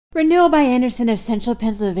Renewal by Andersen of Central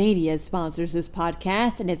Pennsylvania sponsors this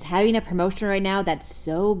podcast, and it's having a promotion right now that's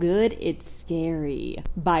so good, it's scary.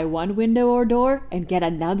 Buy one window or door and get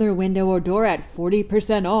another window or door at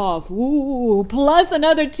 40% off. Ooh, plus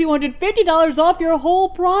another $250 off your whole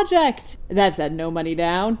project. That's at no money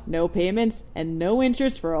down, no payments, and no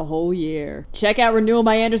interest for a whole year. Check out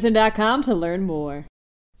renewalbyandersen.com to learn more.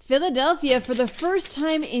 Philadelphia, for the first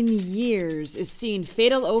time in years, is seeing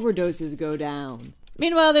fatal overdoses go down.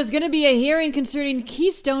 Meanwhile, there's going to be a hearing concerning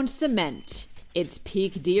Keystone Cement. It's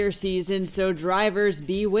peak deer season, so drivers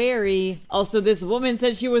be wary. Also, this woman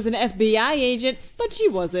said she was an FBI agent, but she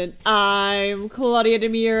wasn't. I'm Claudia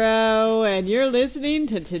Dimuro, and you're listening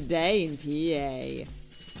to Today in PA.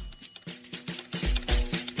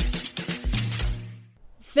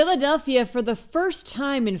 Philadelphia, for the first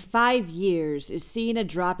time in 5 years, is seeing a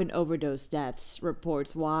drop in overdose deaths,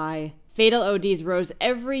 reports why. Fatal ODs rose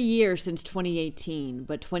every year since 2018,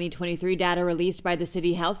 but 2023 data released by the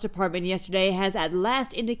City Health Department yesterday has at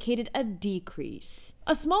last indicated a decrease.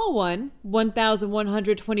 A small one,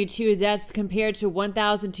 1,122 deaths compared to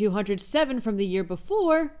 1,207 from the year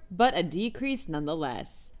before, but a decrease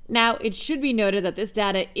nonetheless. Now, it should be noted that this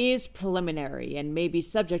data is preliminary and may be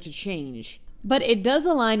subject to change. But it does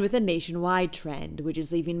align with a nationwide trend, which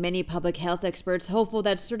is leaving many public health experts hopeful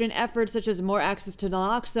that certain efforts such as more access to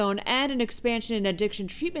naloxone and an expansion in addiction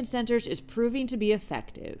treatment centers is proving to be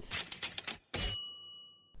effective.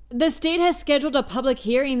 The state has scheduled a public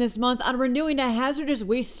hearing this month on renewing a hazardous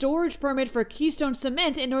waste storage permit for Keystone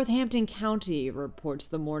Cement in Northampton County, reports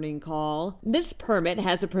the Morning Call. This permit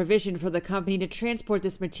has a provision for the company to transport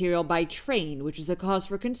this material by train, which is a cause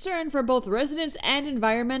for concern for both residents and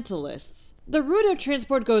environmentalists. The route of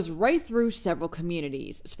transport goes right through several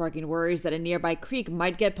communities, sparking worries that a nearby creek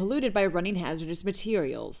might get polluted by running hazardous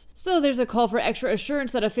materials. So there's a call for extra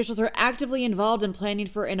assurance that officials are actively involved in planning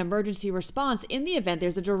for an emergency response in the event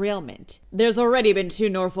there's a derailment. There's already been 2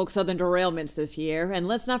 Norfolk Southern derailments this year, and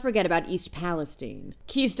let's not forget about East Palestine.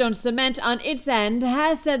 Keystone Cement, on its end,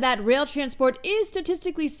 has said that rail transport is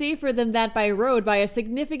statistically safer than that by road by a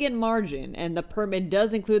significant margin, and the permit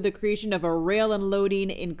does include the creation of a rail unloading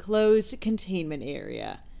enclosed containment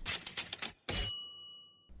area.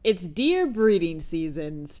 It's deer breeding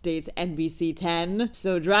season, states NBC 10,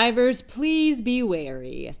 so drivers please be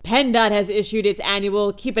wary. PennDOT has issued its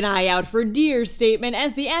annual keep an eye out for deer statement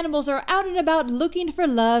as the animals are out and about looking for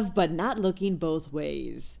love but not looking both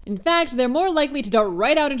ways. In fact, they're more likely to dart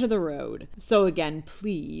right out into the road. So again,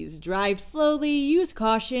 please drive slowly, use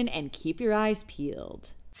caution, and keep your eyes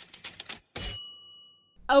peeled.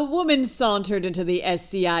 A woman sauntered into the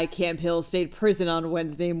SCI Camp Hill State Prison on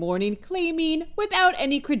Wednesday morning claiming, without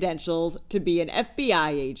any credentials, to be an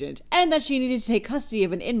FBI agent and that she needed to take custody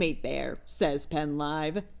of an inmate there, says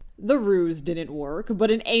PennLive. The ruse didn't work, but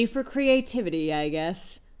an A for creativity, I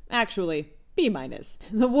guess. Actually, B-.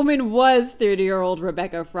 The woman was 30-year-old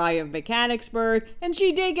Rebecca Fry of Mechanicsburg, and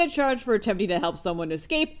she did get charged for attempting to help someone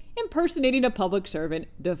escape, impersonating a public servant,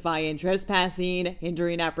 defying trespassing,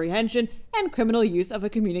 hindering apprehension, and criminal use of a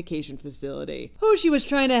communication facility. Who she was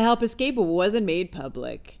trying to help escape wasn't made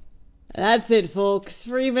public. That's it, folks.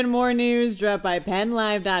 For even more news, drop by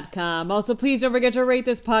PennLive.com. Also, please don't forget to rate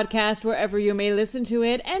this podcast wherever you may listen to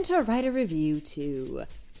it, and to write a review, too.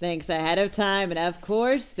 Thanks ahead of time, and of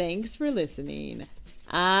course, thanks for listening.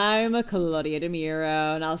 I'm Claudia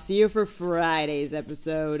Dimuro, and I'll see you for Friday's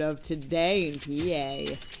episode of Today in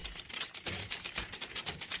PA.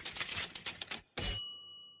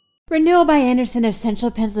 Renewal by Andersen of Central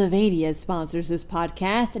Pennsylvania sponsors this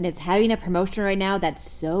podcast, and it's having a promotion right now that's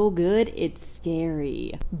so good, it's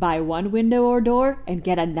scary. Buy one window or door and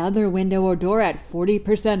get another window or door at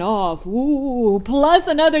 40% off. Ooh, plus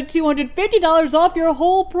another $250 off your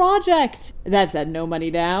whole project. That's at no money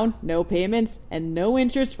down, no payments, and no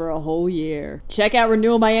interest for a whole year. Check out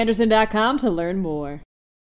renewalbyandersen.com to learn more.